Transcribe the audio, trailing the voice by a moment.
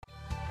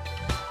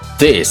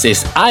This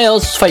is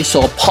Ielts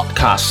Facial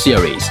Podcast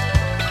Series,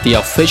 the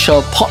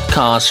official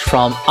podcast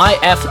from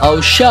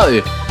IFO Show,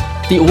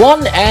 the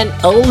one and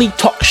only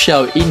talk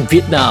show in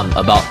Vietnam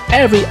about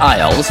every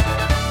Ielts.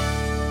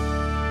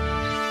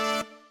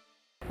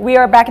 We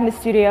are back in the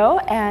studio,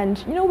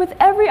 and with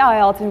every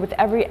IELTS and with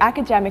every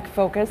academic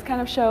focus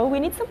kind of show, we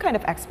need some kind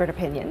of expert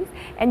opinions.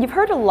 And you've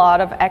heard a lot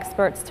of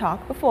experts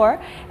talk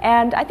before,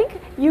 and I think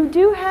you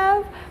do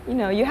have,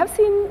 you have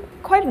seen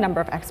quite a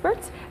number of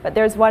experts, but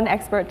there's one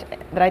expert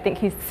that I think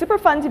he's super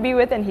fun to be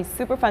with and he's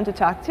super fun to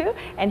talk to,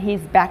 and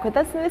he's back with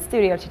us in the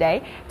studio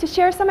today to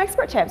share some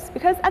expert tips,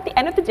 because at the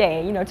end of the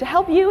day, to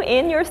help you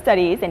in your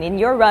studies and in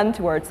your run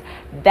towards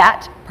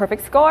that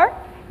perfect score,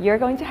 you're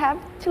going to have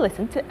to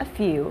listen to a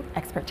few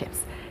expert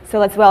tips. So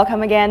let's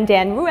welcome again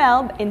Dan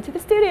Ruel into the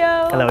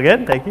studio. Hello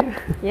again, thank you.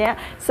 Yeah,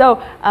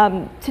 so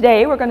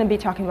today we're going to be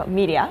talking about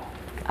media.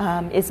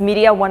 Is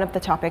media one of the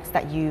topics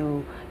that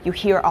you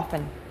hear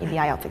often in the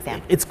IELTS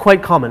exam? It's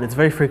quite common, it's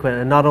very frequent,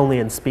 and not only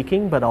in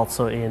speaking, but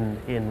also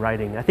in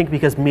writing. I think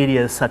because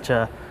media is such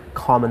a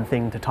common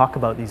thing to talk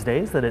about these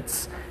days that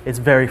it's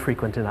very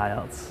frequent in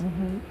IELTS.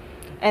 Mm-hmm.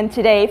 And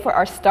today, for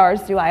our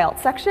Stars Do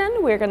IELTS section,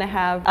 we're going to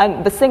have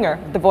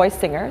the voice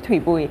singer,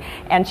 Thuy Bui,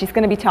 and she's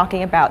going to be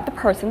talking about the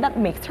person that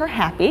makes her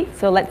happy.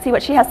 So let's see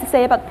what she has to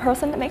say about the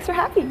person that makes her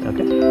happy.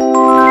 Okay.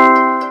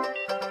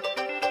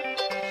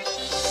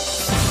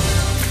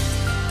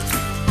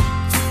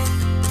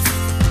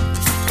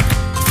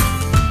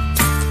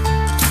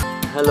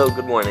 Hello,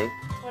 good morning.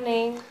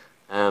 Morning.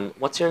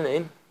 What's your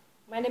name?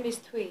 My name is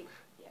Thuy.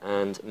 Yeah.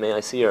 And may I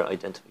see your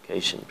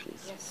identification,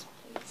 please? Yes,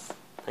 please.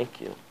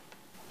 Thank you.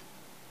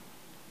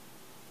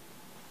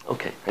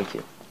 Okay, thank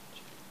you.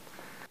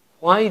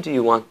 Why do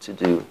you want to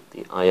do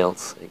the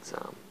IELTS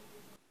exam?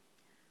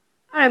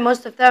 Alright,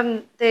 most of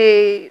them,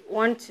 they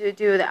want to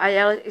do the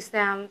IELTS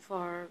exam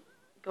for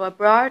go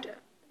abroad,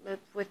 but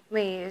with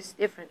me it's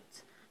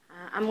different.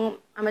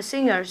 I'm a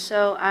singer,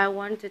 so I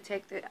want to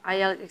take the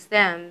IELTS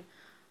exam.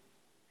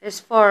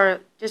 It's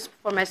just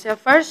for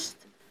myself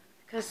first,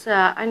 because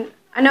I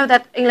know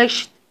that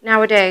English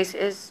nowadays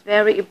is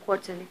very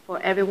important for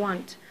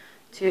everyone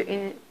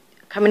to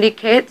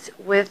communicate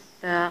with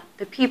the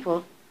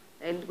people,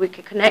 and we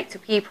can connect to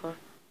people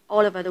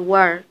all over the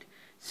world.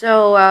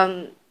 So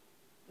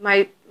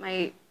my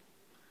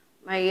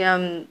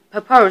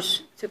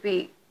purpose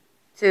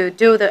to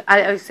do the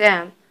IELTS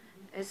exam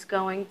is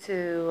going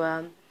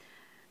to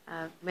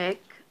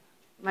make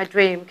my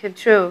dream come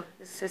true.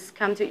 This is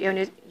come to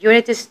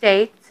United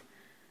States,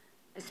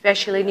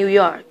 especially New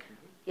York.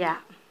 Yeah.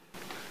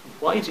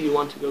 Why do you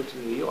want to go to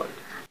New York?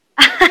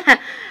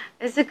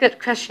 It's a good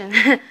question.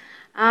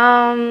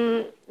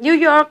 New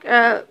York,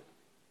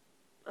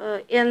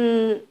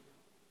 in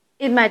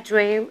my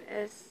dream,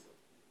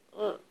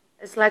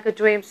 is like a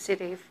dream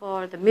city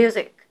for the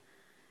music.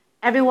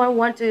 Everyone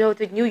wants to go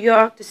to New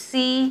York to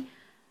see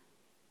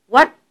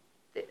what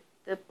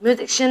the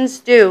musicians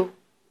do.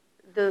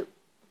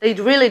 They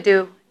really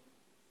do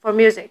for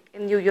music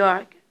in New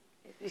York,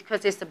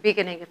 because it's the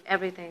beginning of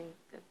everything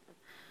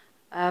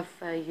of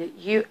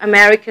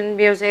American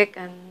music,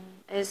 and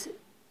is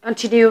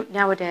continued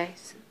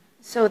nowadays.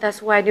 So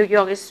that's why New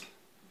York is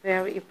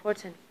very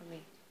important for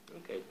me.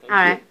 Okay,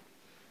 thank you.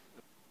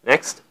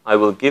 Next, I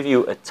will give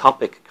you a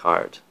topic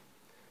card.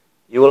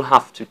 You will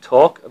have to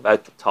talk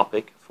about the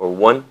topic for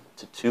 1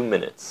 to 2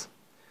 minutes.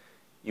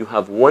 You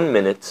have 1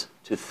 minute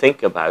to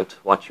think about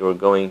what you're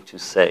going to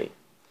say.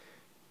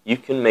 You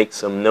can make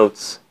some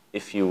notes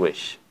if you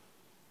wish.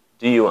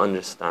 Do you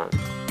understand?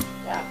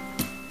 Yeah.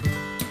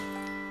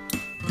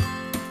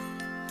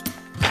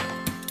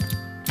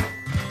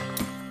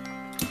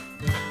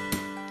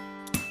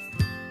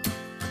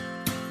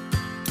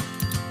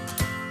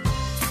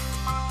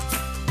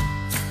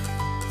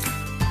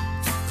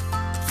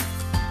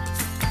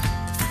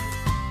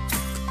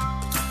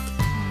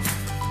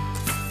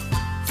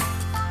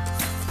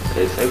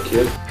 Okay, thank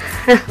you.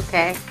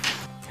 Okay.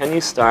 Can you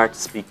start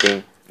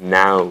speaking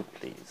now,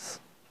 please?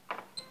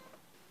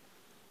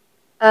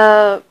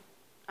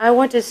 I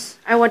want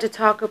to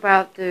talk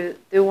about the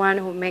one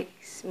who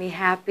makes me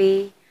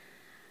happy.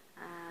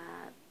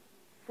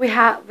 We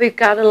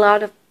got a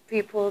lot of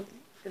people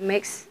that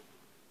makes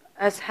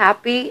us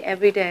happy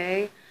every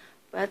day,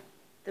 but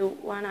the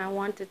one I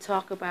want to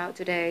talk about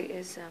today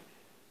is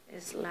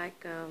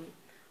like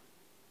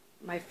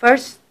my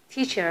first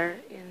teacher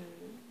in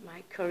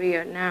my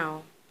career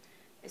now.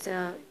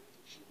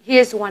 He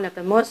is one of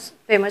the most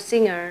famous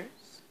singers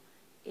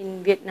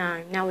in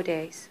Vietnam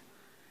nowadays.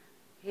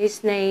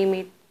 His name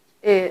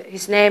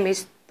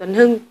is Tuấn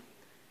Hưng.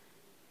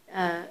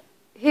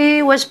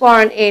 He was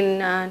born in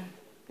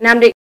Nam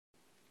Định.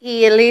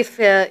 He lives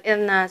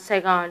in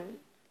Saigon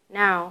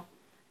now,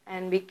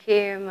 and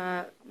became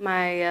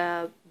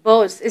my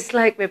boss. It's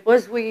like my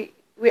boss. We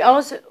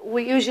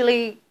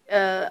usually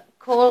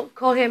call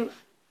him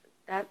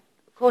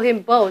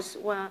boss.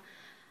 Well,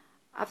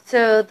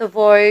 after the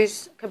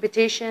voice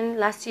competition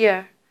last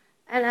year,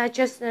 and I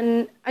just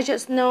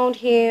known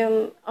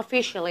him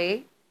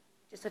officially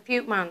just a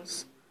few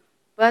months,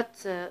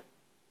 but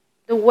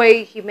the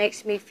way he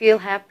makes me feel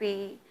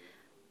happy,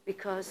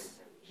 because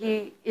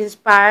he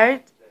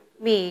inspired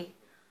me,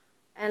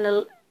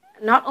 and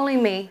not only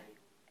me,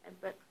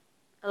 but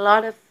a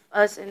lot of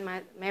us in my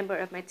member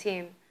of my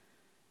team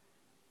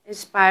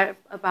inspired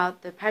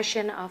about the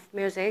passion of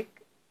music,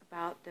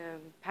 about the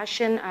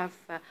passion of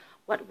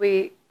what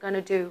we're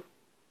gonna do,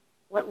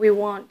 what we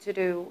want to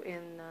do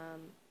in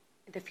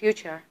the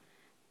future,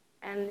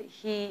 and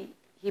he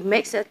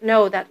makes us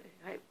know that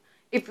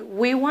if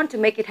we want to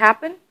make it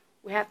happen,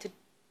 we have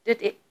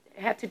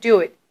to do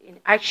it in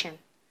action,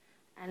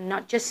 and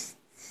not just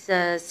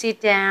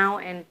sit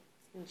down and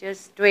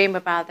just dream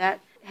about that.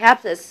 It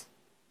helps us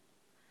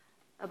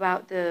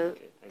about the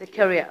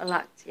career a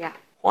lot. Yeah.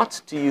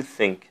 What do you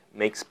think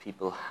makes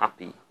people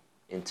happy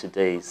in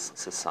today's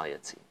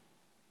society?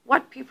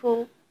 What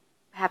people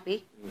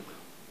happy?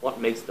 What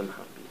makes them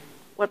happy?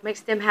 What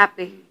makes them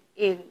happy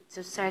in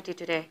society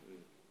today?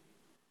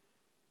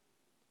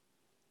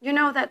 You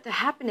know that the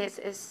happiness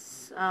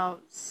is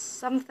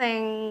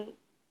something.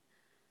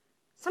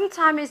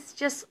 Sometimes it's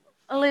just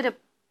a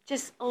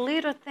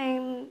little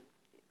thing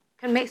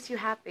can make you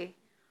happy,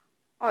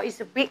 or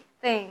it's a big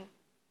thing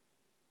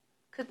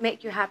could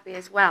make you happy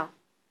as well.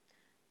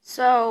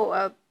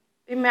 So,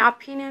 in my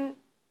opinion,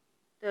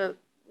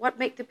 what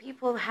makes the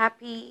people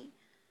happy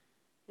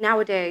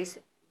nowadays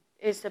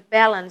is the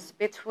balance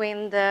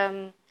between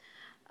their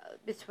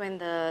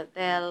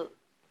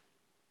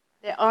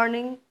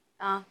earning,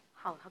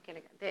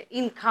 their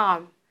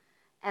income,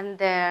 and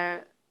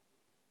their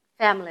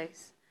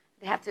families.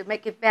 They have to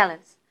make it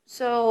balanced.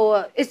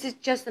 So it's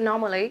just a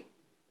normally,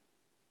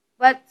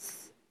 but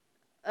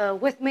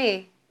with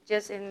me,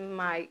 just in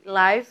my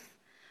life,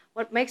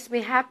 what makes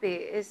me happy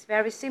is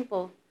very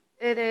simple.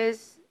 It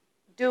is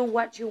do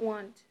what you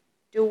want,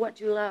 do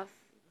what you love,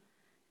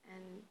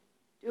 and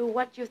do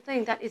what you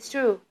think that is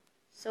true.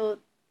 So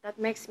that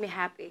makes me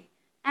happy.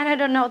 And I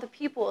don't know the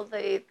people,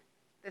 they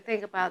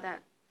think about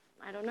that.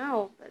 I don't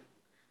know, but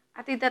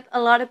I think that a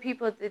lot of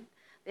people,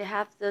 they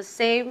have the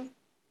same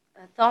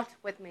thought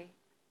with me.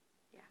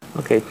 Yeah.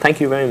 Okay, thank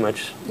you very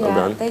much. Well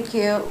done. Thank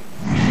you.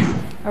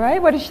 All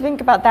right, what did you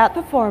think about that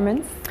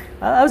performance?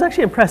 I was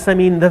actually impressed. I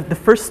mean, the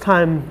first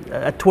time,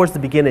 towards the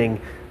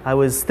beginning, I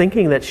was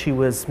thinking that she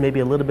was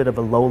maybe a little bit of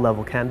a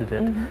low-level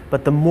candidate.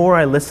 But the more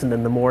I listened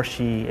and the more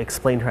she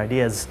explained her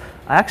ideas,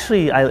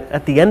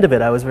 at the end of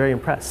it, I was very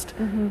impressed.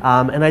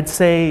 And I'd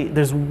say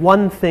there's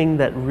one thing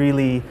that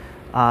really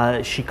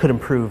she could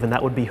improve, and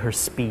that would be her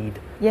speed.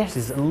 Yes.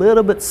 She's a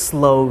little bit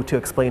slow to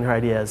explain her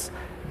ideas.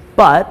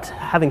 But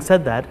having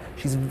said that,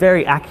 she's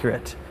very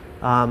accurate.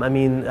 I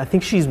mean, I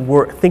think she's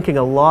thinking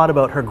a lot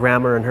about her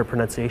grammar and her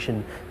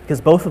pronunciation,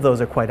 because both of those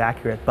are quite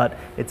accurate, but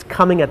it's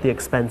coming at the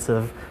expense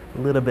of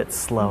a little bit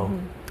slow.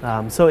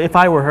 So if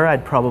I were her,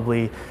 I'd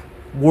probably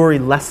worry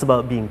less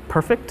about being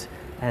perfect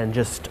and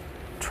just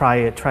try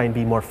and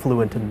be more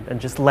fluent and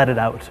just let it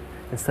out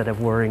instead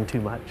of worrying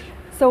too much.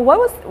 So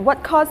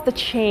what caused the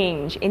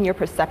change in your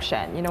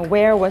perception? You know,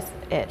 where was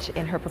it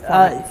in her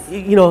performance?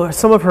 You know,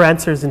 some of her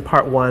answers in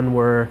part one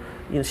were,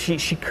 you know,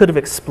 she could have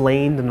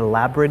explained and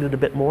elaborated a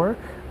bit more,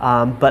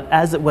 but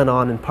as it went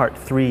on in part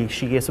three,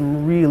 she gave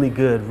some really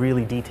good,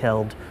 really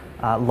detailed,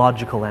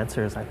 logical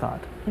answers, I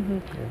thought. Yeah.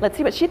 Let's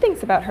see what she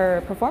thinks about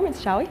her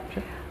performance, shall we?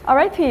 Sure. All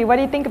right, P, what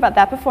do you think about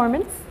that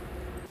performance?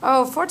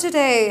 Oh, for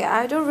today,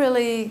 I don't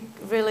really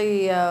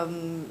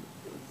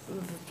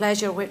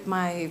pleasure with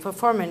my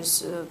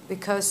performance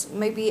because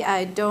maybe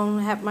I don't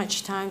have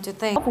much time to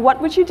think.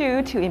 What would you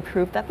do to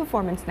improve that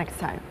performance next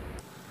time?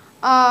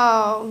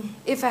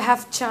 If I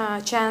have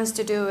chance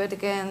to do it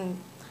again,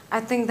 I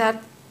think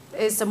that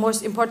is the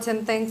most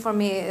important thing for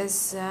me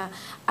is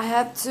I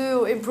have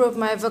to improve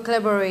my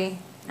vocabulary,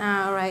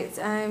 right?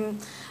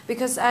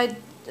 Because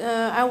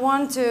I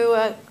want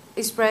to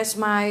express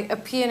my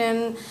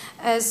opinion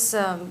as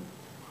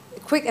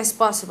quick as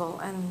possible,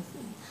 and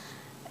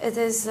it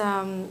is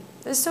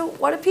so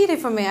what a pity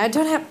for me. I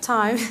don't have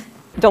time.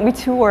 Don't be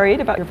too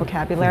worried about your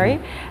vocabulary.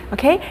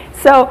 Okay,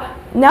 so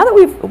now that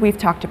we've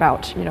talked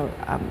about, you know,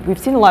 we've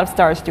seen a lot of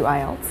stars do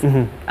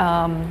IELTS.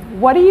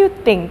 What do you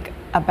think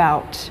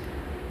about,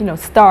 you know,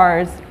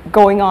 stars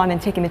going on and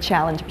taking the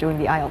challenge of doing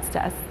the IELTS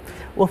test?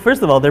 Well,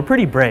 first of all, they're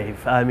pretty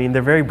brave. I mean,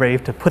 they're very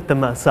brave to put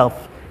themselves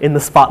in the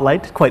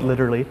spotlight, quite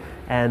literally.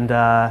 And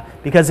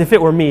because if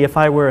it were me, if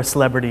I were a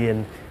celebrity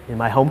in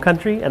my home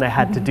country and I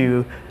had to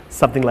do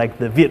something like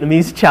the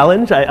Vietnamese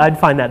challenge, I'd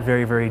find that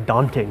very, very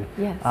daunting.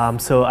 Yes.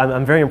 So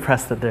I'm very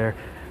impressed that they're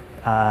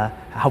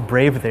how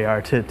brave they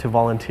are to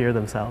volunteer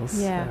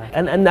themselves. Yeah.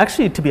 And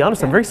actually, to be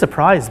honest, I'm very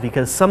surprised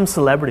because some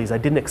celebrities, I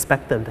didn't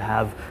expect them to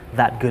have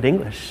that good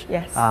English.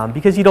 Yes.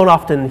 Because you don't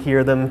often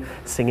hear them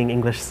singing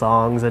English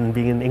songs and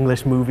being in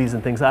English movies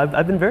and things.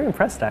 I've been very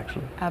impressed,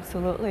 actually.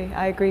 Absolutely,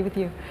 I agree with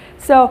you.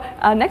 So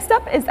next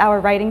up is our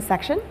writing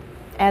section.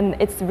 And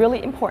it's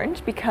really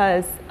important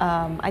because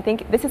I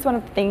think this is one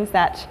of the things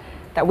that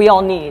that we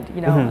all need,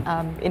 you know,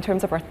 in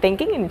terms of our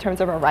thinking and in terms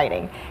of our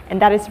writing,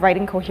 and that is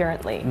writing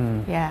coherently.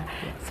 Yeah.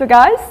 So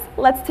guys,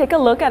 let's take a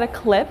look at a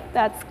clip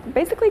that's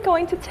basically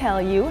going to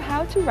tell you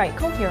how to write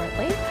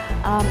coherently,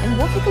 and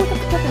we'll take a look at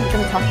the clip and we're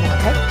going to talk more,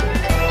 okay?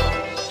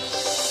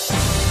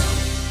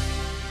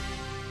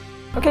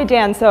 Okay,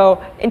 Dan,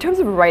 so in terms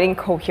of writing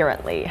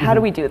coherently, how do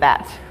we do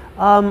that?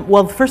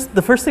 Well,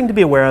 the first thing to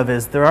be aware of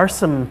is there are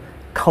some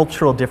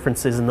cultural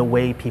differences in the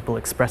way people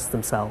express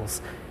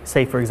themselves,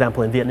 say, for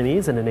example, in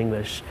Vietnamese and in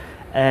English.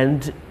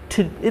 And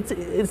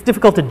it's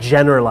difficult to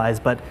generalize,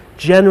 but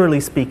generally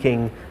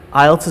speaking,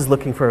 Ielts is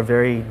looking for a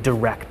very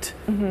direct,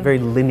 very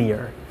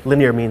linear.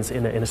 Linear means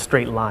in a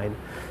straight line.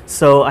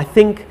 So I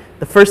think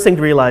the first thing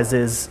to realize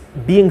is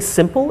being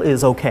simple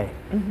is okay.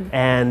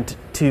 And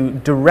to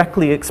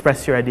directly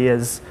express your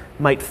ideas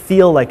might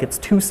feel like it's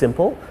too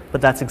simple,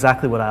 but that's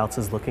exactly what Ielts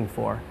is looking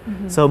for.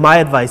 So my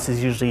advice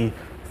is usually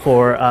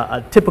for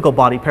a typical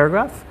body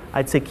paragraph,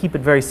 I'd say keep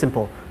it very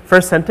simple.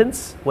 First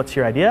sentence, what's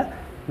your idea?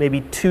 Maybe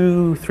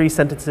 2-3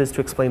 sentences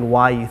to explain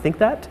why you think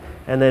that,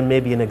 and then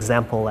maybe an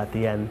example at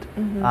the end.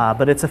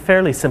 But it's a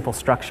fairly simple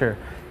structure.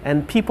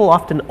 And people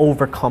often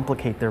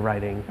overcomplicate their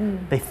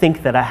writing. They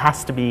think that it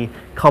has to be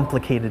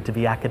complicated to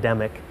be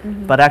academic,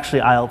 but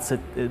actually Ielts,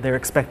 they're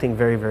expecting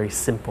very, very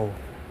simple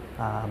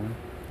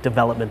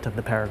development of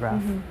the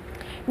paragraph.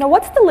 Now,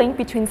 what's the link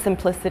between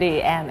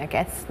simplicity and, I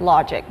guess,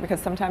 logic? Because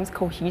sometimes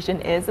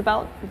cohesion is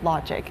about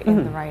logic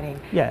in the writing.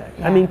 Yeah,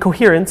 I mean,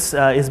 coherence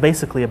is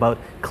basically about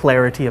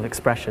clarity of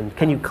expression.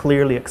 Can you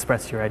clearly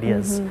express your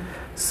ideas?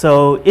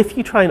 So if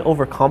you try and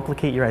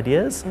overcomplicate your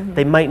ideas,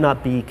 they might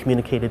not be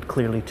communicated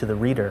clearly to the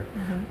reader.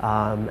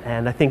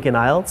 And I think in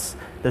Ielts,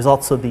 there's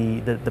also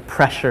the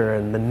pressure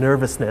and the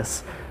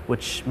nervousness,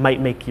 which might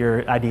make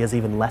your ideas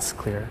even less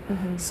clear.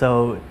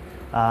 So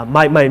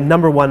my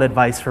number one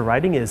advice for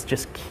writing is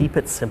just keep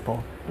it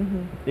simple.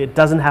 It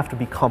doesn't have to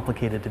be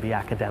complicated to be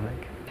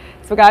academic.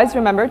 So guys,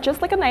 remember,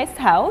 just like a nice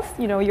house,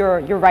 you know,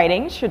 your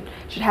writing should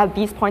have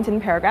these points in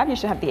the paragraph. You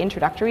should have the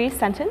introductory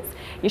sentence.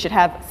 You should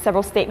have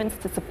several statements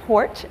to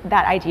support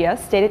that idea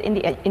stated in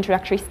the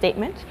introductory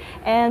statement.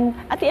 And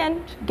at the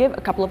end, give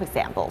a couple of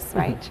examples,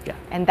 right? Yeah.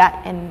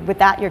 And with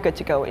that, you're good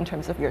to go in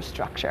terms of your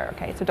structure,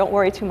 okay? So don't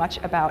worry too much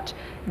about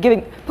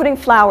putting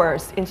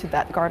flowers into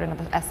that garden of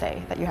an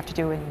essay that you have to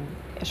do in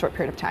a short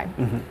period of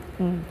time.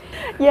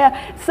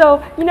 Yeah,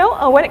 so, you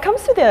know, when it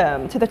comes to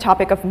the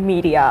topic of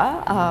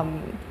media,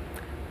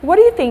 what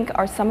do you think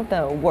are some of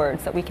the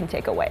words that we can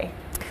take away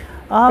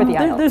for the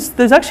Ielts?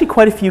 There's actually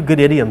quite a few good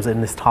idioms in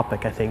this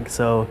topic, I think.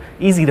 So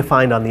easy to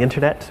find on the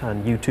internet,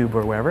 on YouTube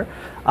or wherever.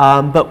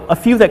 But a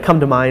few that come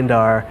to mind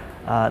are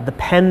the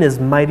pen is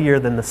mightier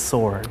than the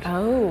sword.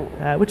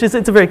 Which it's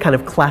a very kind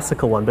of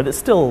classical one, but it's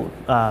still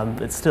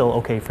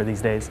okay for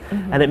these days.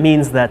 And it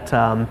means that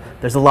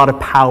there's a lot of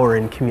power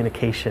in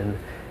communication,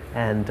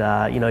 and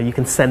you know, you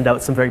can send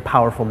out some very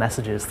powerful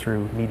messages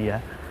through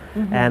media.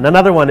 And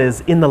another one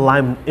is in the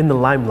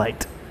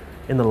limelight.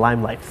 In the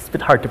limelight. It's a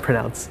bit hard to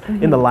pronounce.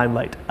 In the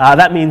limelight.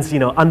 That means, you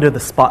know, under the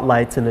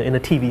spotlights in a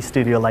TV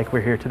studio like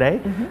we're here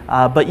today.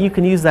 But you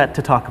can use that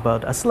to talk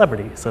about a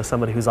celebrity. So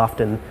somebody who's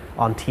often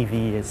on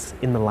TV is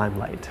in the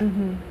limelight.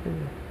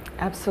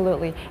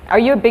 Absolutely. Are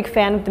you a big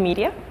fan of the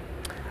media?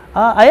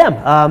 I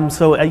am.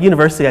 So at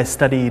university I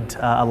studied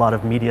a lot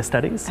of media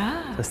studies. So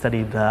I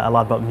studied a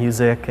lot about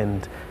music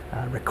and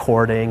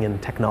recording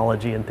and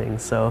technology and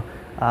things. So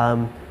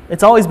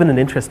it's always been an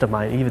interest of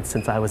mine, even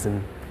since I was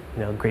in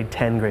grade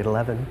 10, grade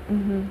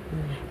 11.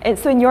 And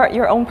so in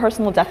your own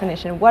personal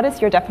definition, what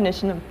is your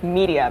definition of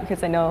media?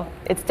 Because I know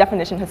its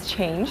definition has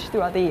changed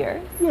throughout the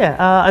years. Yeah,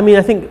 I mean,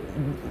 I think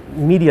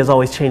media is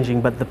always changing,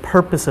 but the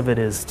purpose of it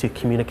is to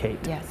communicate.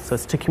 Yes. So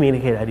it's to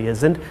communicate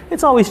ideas, and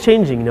it's always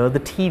changing. You know,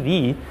 the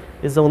TV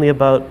is only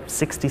about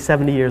 60,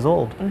 70 years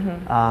old.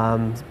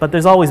 But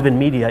there's always been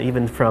media,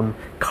 even from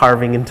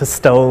carving into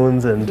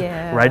stones and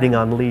writing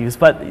on leaves.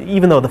 But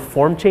even though the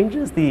form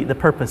changes, the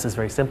purpose is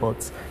very simple.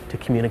 It's to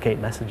communicate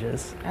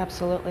messages.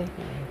 Absolutely.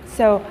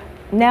 So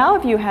now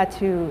if you had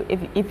to,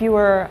 if you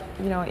were,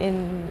 you know,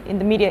 in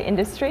the media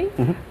industry,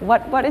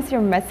 what is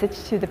your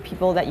message to the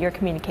people that you're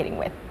communicating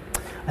with?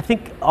 I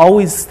think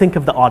always think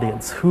of the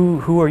audience.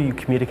 Who are you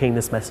communicating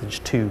this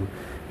message to?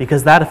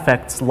 Because that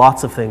affects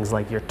lots of things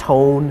like your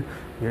tone,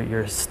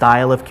 your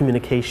style of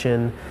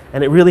communication,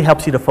 and it really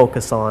helps you to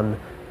focus on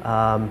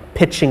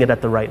pitching it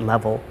at the right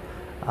level.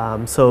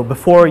 So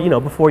before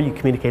you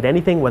communicate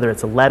anything, whether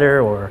it's a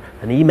letter or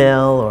an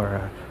email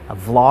or a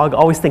vlog,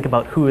 always think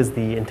about who is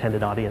the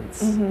intended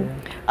audience.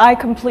 I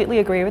completely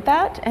agree with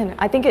that, and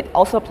I think it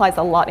also applies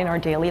a lot in our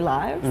daily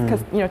lives,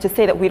 because to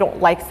say that we don't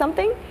like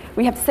something,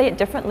 we have to say it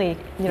differently,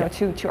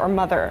 to our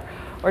mother,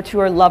 or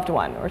to our loved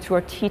one, or to our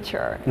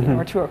teacher,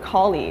 or to our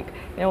colleague.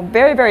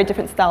 Very, very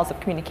different styles of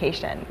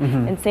communication.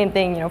 And same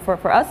thing,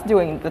 for us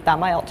doing the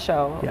Ielts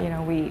show,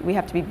 we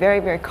have to be very,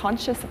 very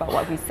conscious about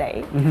what we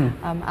say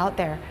out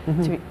there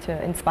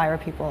to inspire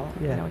people.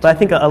 But I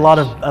think a lot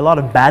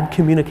of bad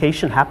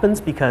communication happens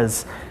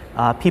because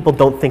people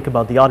don't think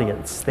about the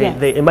audience.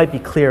 It might be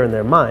clear in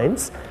their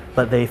minds,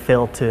 but they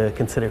fail to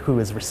consider who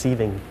is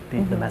receiving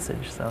the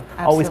message. So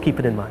always keep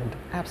it in mind.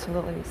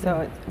 Absolutely.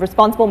 So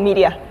responsible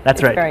media That's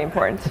is right. very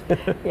important.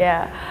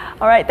 Yeah.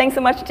 All right. Thanks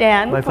so much,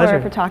 Jan, My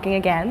pleasure. for talking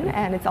again.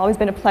 And it's always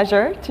been a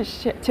pleasure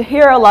to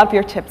hear a lot of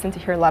your tips and to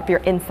hear a lot of your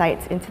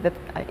insights into the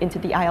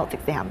IELTS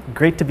exam.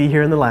 Great to be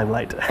here in the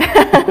limelight.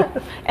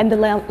 And the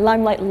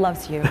limelight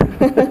loves you,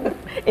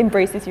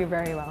 embraces you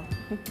very well.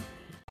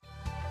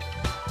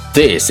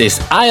 This is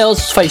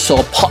IELTS Facial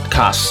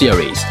Podcast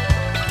Series,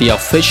 the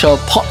official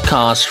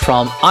podcast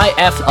from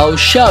IFO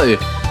Show,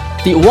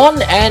 the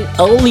one and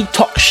only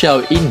talk show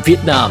in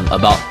Vietnam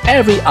about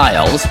every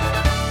IELTS